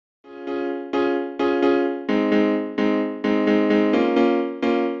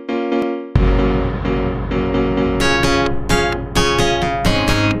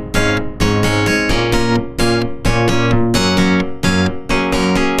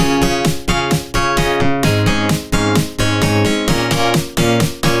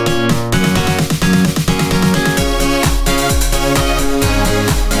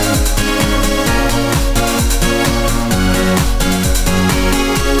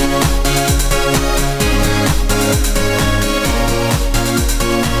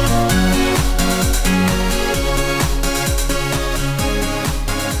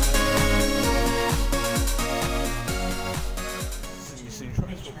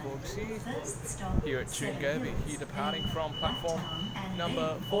Schofields here at Toongabbie, here departing from platform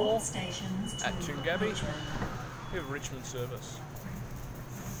number 4 at Toongabbie. We have Richmond service.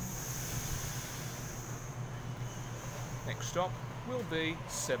 Next stop will be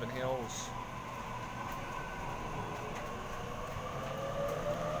Seven Hills.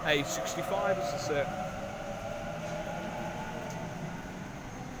 A65 is the set.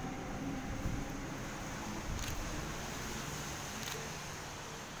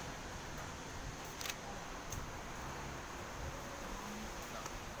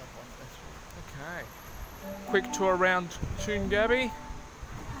 Okay, quick tour around Toongabbie,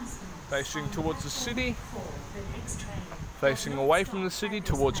 facing towards the city, facing away from the city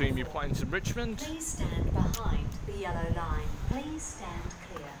towards Emu Plains and Richmond. Please stand behind the yellow line. Please stand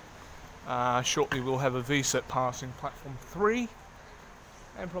clear. Shortly we'll have a V-set passing platform 3,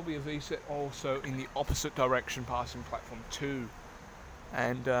 and probably a V-set also in the opposite direction passing platform 2.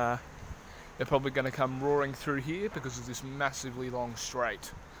 And they're probably going to come roaring through here because of this massively long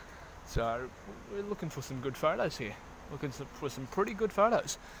straight. So we're looking for some good photos here. Looking for some pretty good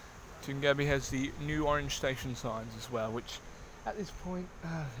photos. Toongabbie has the new orange station signs as well, which at this point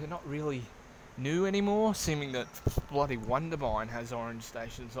they're not really new anymore, seeming that bloody Wondermine has orange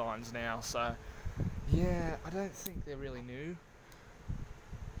station signs now. So yeah, I don't think they're really new.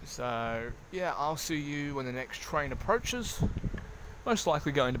 So yeah, I'll see you when the next train approaches. Most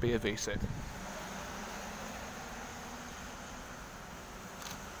likely going to be a V-set.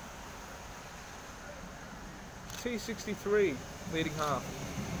 T63, leading half.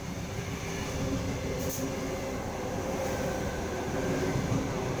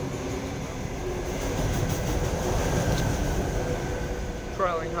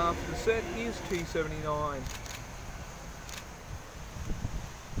 Trailing half of the set is T79.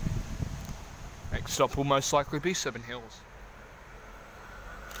 Next stop will most likely be Seven Hills.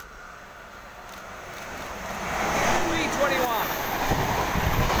 B21.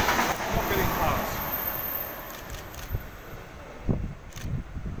 Rocketing past.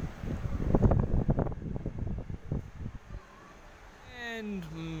 And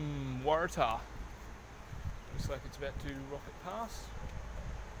Waratah. Looks like it's about to rocket past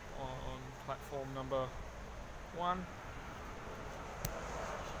on platform number 1.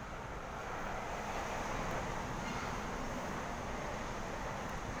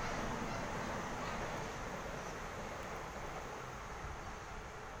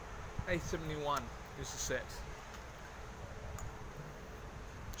 A71 is the set.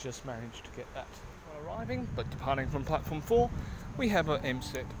 Just managed to get that while arriving, but departing from platform 4, we have an M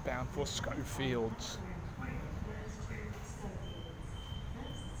set bound for Schofields.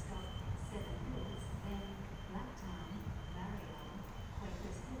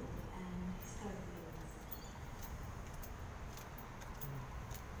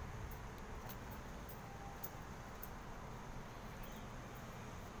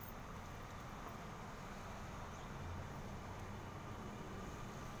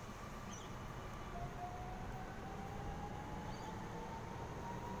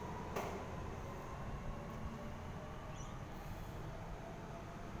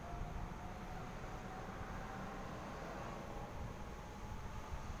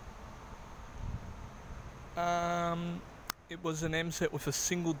 It was an M set with a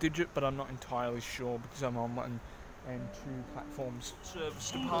single digit, but I'm not entirely sure because I'm on 1 and 2 platforms.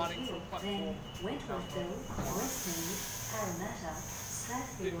 Service departing from platform. Woodford, Westmead, Parramatta,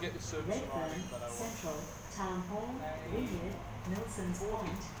 Strathfield, Redfern, Central, Town Hall, Wynyard, Milson's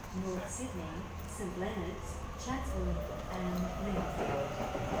Point, North Sydney, St Leonard's, Chatswood, and Lingfield.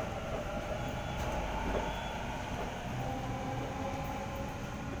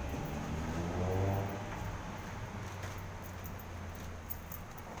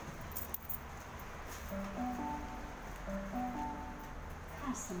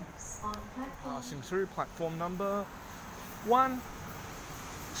 Passing through platform number 1,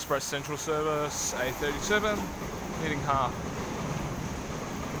 Express Central Service A37, leading half.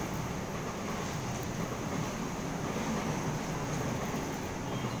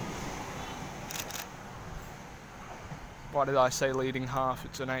 Why did I say leading half?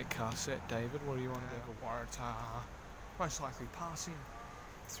 It's an 8-car set, David. What do you want to do? Waratah, most likely passing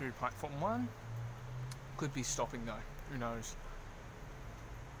through platform 1. Could be stopping though, who knows?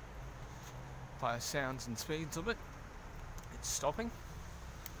 By the sounds and speeds of it, it's stopping.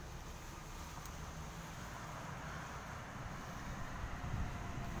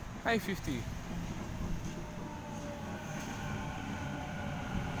 A50.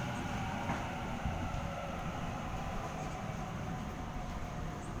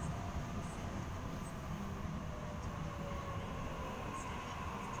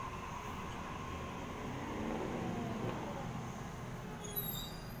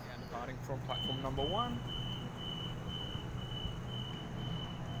 from platform number 1.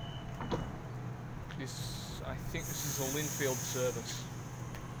 I think this is a Linfield service.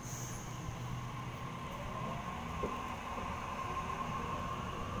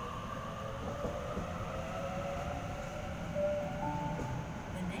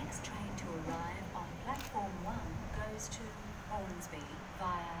 The next train to arrive on platform 1 goes to Hornsby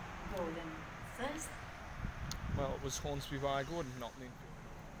via Gordon. First. Well, it was Hornsby via Gordon, not Linfield.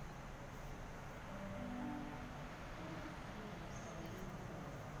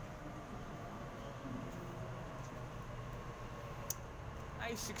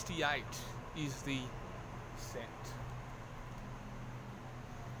 A68 is the set.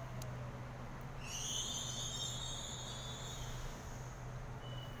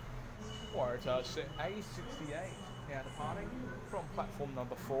 Waratah set A68 now departing from platform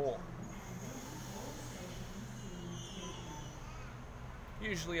number 4.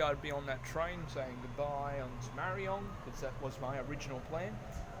 Usually I'd be on that train saying goodbye on to Marion, because that was my original plan,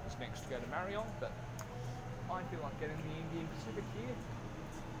 was next to go to Marion, but I feel like getting the Indian Pacific here.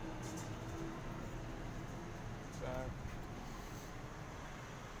 So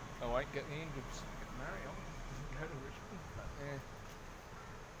I won't get the Indian Pacific at Marion, go to Richmond, but yeah.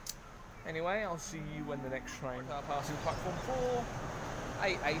 Anyway, I'll see you when the next train are passing platform 4,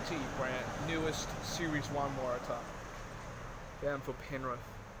 A80, brand newest Series 1 Waratah, down for Penrith.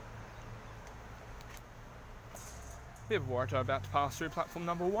 We have Waratah about to pass through platform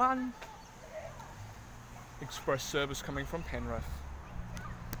number 1. Express service coming from Penrith.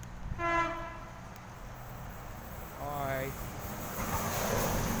 Hi.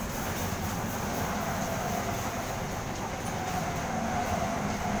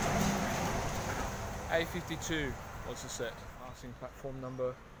 A52 was the set, passing platform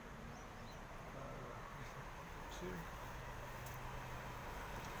number 2.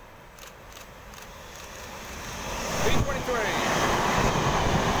 B23.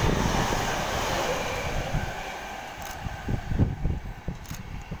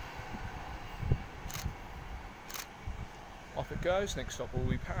 Off it goes. Next stop will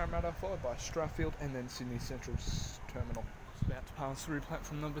be Parramatta, followed by Schofields and then Sydney Central's terminal. It's about to pass through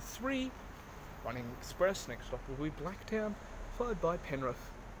platform number 3. Running express, next stop will be Blacktown, followed by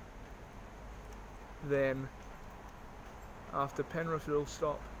Penrith. Then, after Penrith, it'll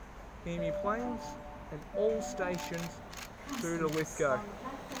stop Emu Plains and all stations through to Lithgow.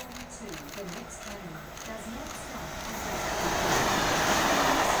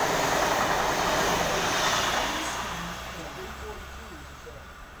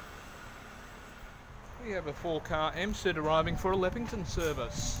 We have a 4-car M-set arriving for a Leppington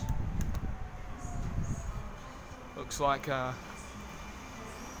service. Looks like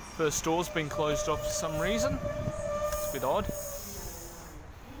first store's been closed off for some reason. It's a bit odd.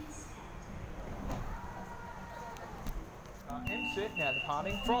 M-set now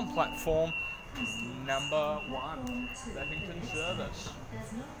departing from platform number 1, Leppington service.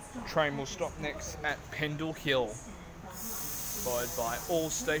 Train will stop next at Pendle Hill, followed by all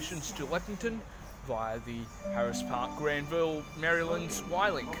stations to Leppington via the Harris Park, Granville, Maryland's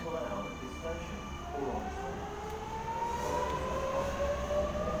Y-Link.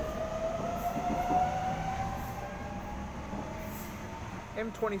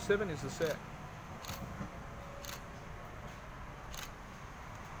 M27 is the set.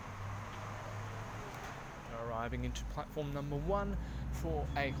 Arriving into platform number 1 for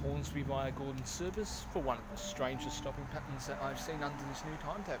a Hornsby via Gordon service for one of the strangest stopping patterns that I've seen under this new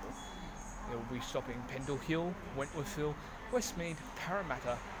timetable. It will be stopping Pendle Hill, Wentworthville, Westmead,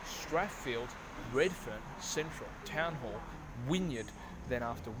 Parramatta, Strathfield, Redfern, Central, Town Hall, Wynyard. Then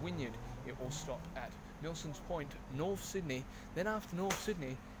after Wynyard, it will stop at Milson's Point, North Sydney. Then after North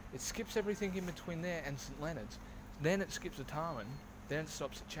Sydney, it skips everything in between there and St Leonard's. Then it skips at Darwin. Then it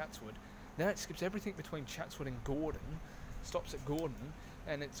stops at Chatswood. Then it skips everything between Chatswood and Gordon, stops at Gordon,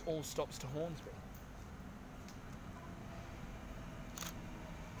 and it all stops to Hornsby.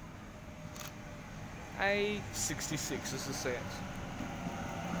 A66 is the set.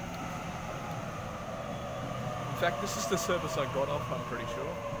 In fact, this is the service I got off, I'm pretty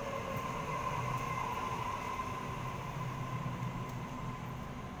sure.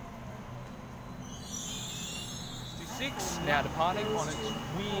 Now departing on its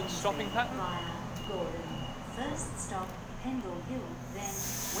weird stopping pattern. Gordon. First stop, Pendle Hill, then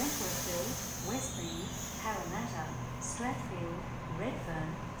Wentworthville, Westmead, Parramatta, Strathfield,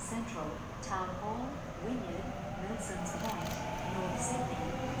 Redfern, Central, Town Hall, Wynyard, Milson's Point, North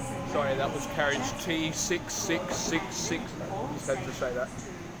Sydney. Sorry, that was carriage T6666. Just had to say that.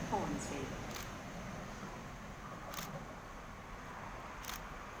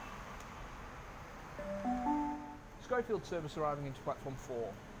 Schofields service arriving into platform 4.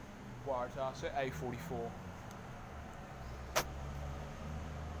 Waratah set A44.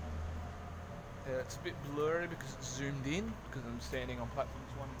 It's a bit blurry because it's zoomed in, because I'm standing on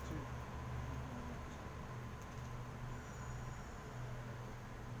platforms 1 and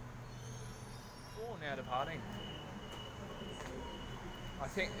 2. 4 now departing. I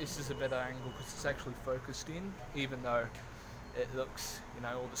think this is a better angle because it's actually focused in, even though it looks, you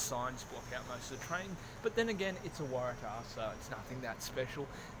know, all the signs block out most of the train. But then again, it's a Waratah, so it's nothing that special.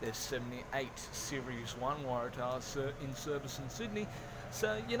 There's 78 Series 1 Waratahs in service in Sydney,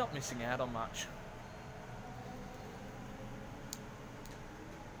 so you're not missing out on much.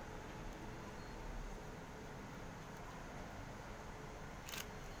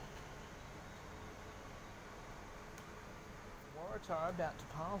 Waratah about to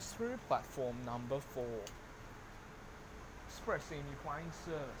pass through platform number 4. Express EMU plane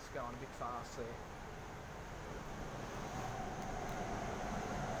service going a bit fast there.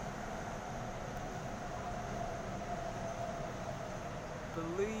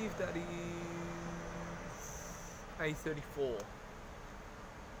 Believe that is A34.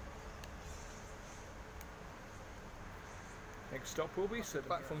 Next stop will be so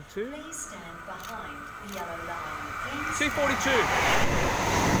platform 2. Please stand behind the yellow line. 242.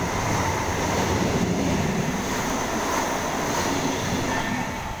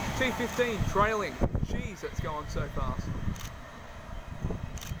 T15 trailing. Jeez, that's going so fast.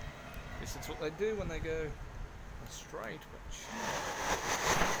 Guess that's what they do when they go straight.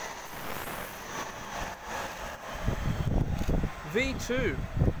 V2.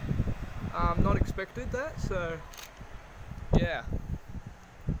 Not expected that, so yeah.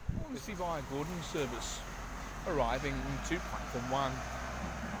 Obviously via Gordon service arriving to platform 1.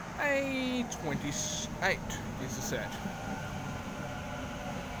 A28 is the set.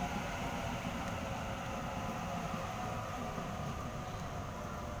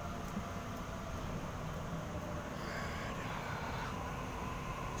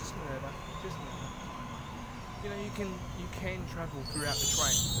 Just you know, you can travel throughout the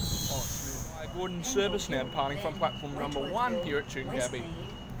train. Oh, smooth. Gordon service now departing from platform number 1 here at Toongabbie.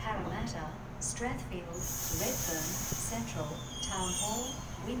 Parramatta, Strathfield, Redfern, Central, Town Hall,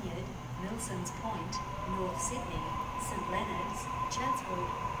 Wynyard, Milsons Point, North Sydney, St Leonards, Chatswood,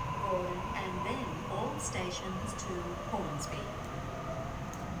 Gordon, and then all stations to Hornsby.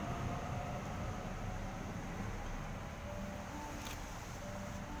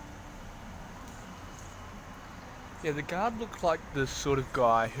 Yeah, the guard looked like the sort of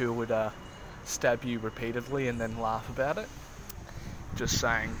guy who would stab you repeatedly and then laugh about it. Just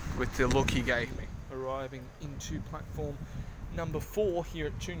saying, with the look he gave me. Arriving into platform number 4 here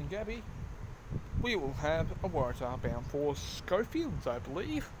at Toongabbie, we will have a Waratah bound for Schofields, I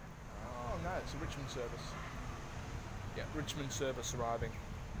believe. Oh no, it's a Richmond service. Yeah, Richmond service arriving.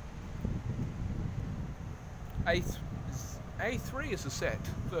 A3 is the set.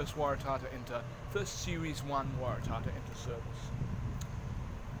 First Waratah to enter. First Series 1 Waratah to enter service.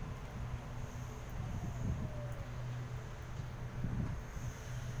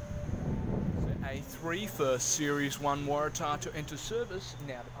 So A3, first Series 1 Waratah to enter service,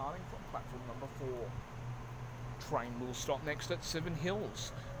 now departing from platform number 4. Train will stop next at 7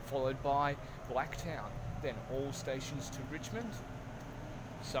 Hills, followed by Blacktown, then all stations to Richmond.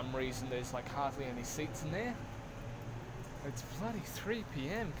 For some reason there's like hardly any seats in there. It's bloody 3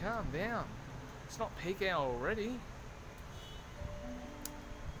 PM, calm down. It's not peak hour already.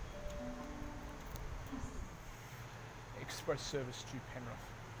 Express service to Penrith,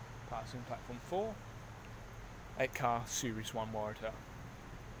 passing platform 4. 8 car Series 1 Waratah.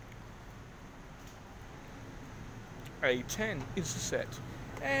 A10 is the set,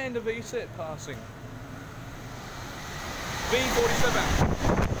 and a V set passing.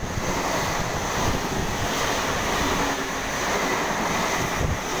 V47.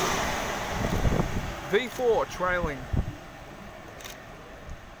 V4 trailing.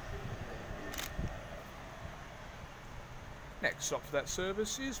 Next stop for that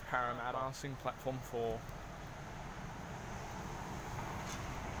service is Parramatta, passing platform 4.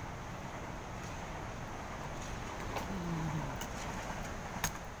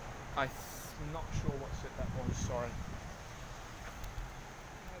 I'm not sure what set that was, sorry.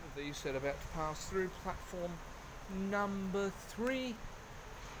 Have a V set about to pass through platform number 3.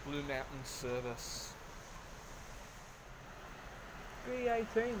 Blue Mountain service.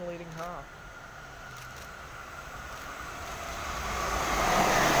 V18 leading half.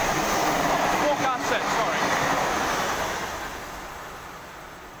 Forecast set, sorry.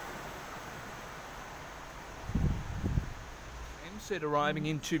 M set arriving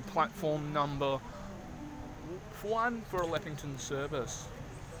into platform number off one for a Leppington service.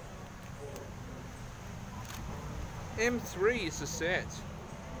 M3 is the set.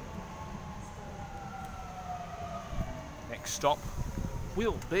 Next stop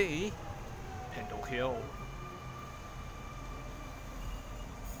will be Pendle Hill.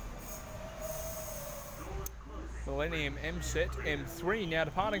 Millennium M set M3 now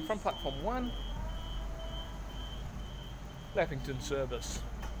departing from platform 1. Leppington service.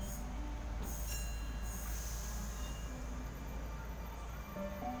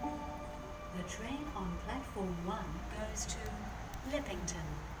 The train on platform 1 goes to Leppington.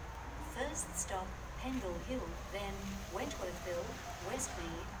 First stop Pendle Hill, then Wentworthville,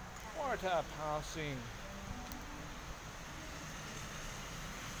 Westmead. Waratah passing.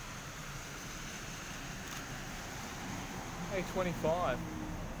 A25.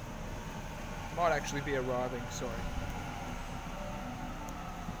 Might actually be arriving, sorry.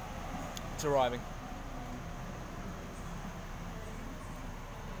 It's arriving.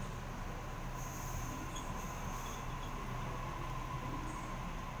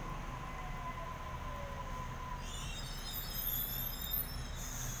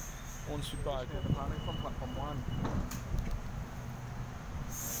 Hornsby by departing from platform 1.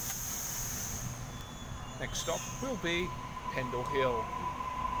 Next stop will be Pendle Hill.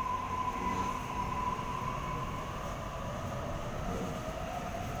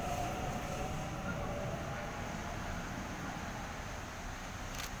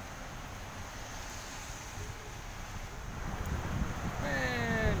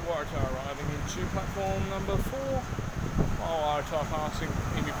 And Waratah arriving into platform number 4. While Waratah passing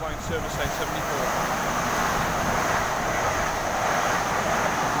Emu Plain service A74.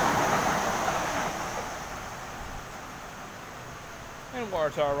 And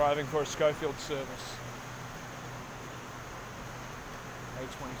Waratah arriving for a Schofields service.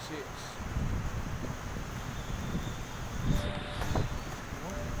 A26.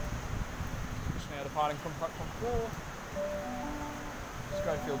 Just now departing from platform 4.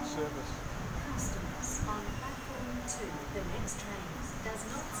 Schofields service. Customers on platform 2. The next train does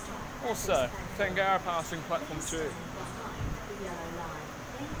not stop. Also, Tangaras passing platform 2. Behind the yellow line.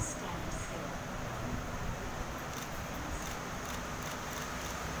 Please stand still.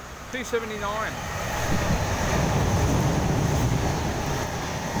 T79.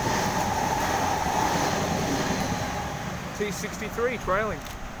 T63 trailing.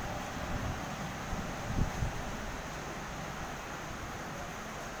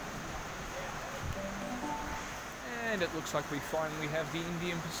 And it looks like we finally have the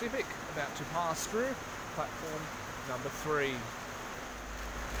Indian Pacific about to pass through platform number 3.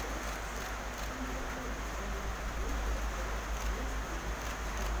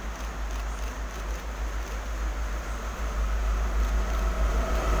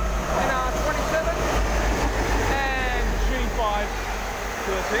 NR27 and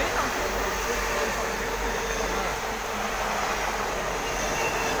G530.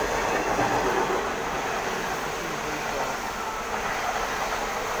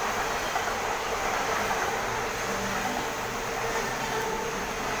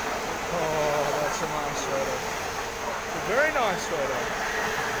 Very nice photo.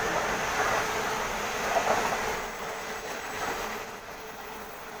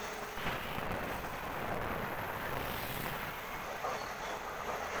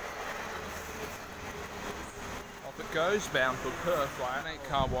 Off it goes, bound for Perth by an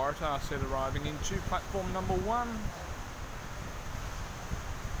 8-car Waratah set arriving into platform number 1.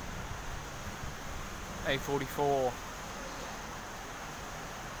 A44.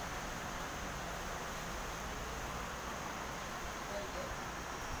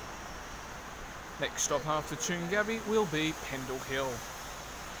 Next stop after Toongabbie will be Pendle Hill.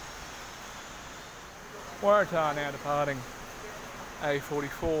 Waratah now departing.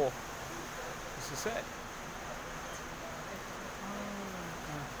 A44 is the set.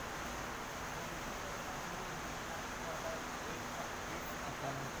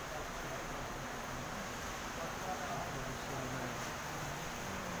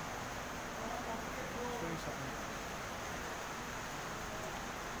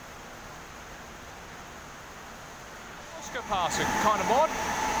 Go passing, kind of odd.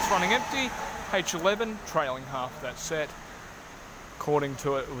 It's running empty. H11 trailing half that set. According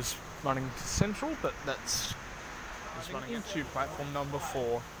to it, it was running to central, but that's running into platform number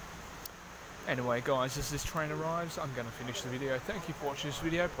 4. Anyway, guys, as this train arrives, I'm going to finish the video. Thank you for watching this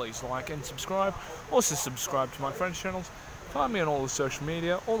video. Please like and subscribe. Also subscribe to my friends' channels. Find me on all the social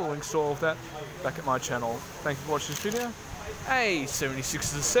media. All the links to all of that back at my channel. Thank you for watching this video. A76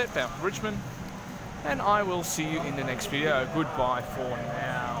 is a set bound for Richmond. And I will see you in the next video. Goodbye for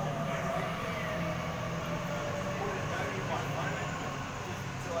now.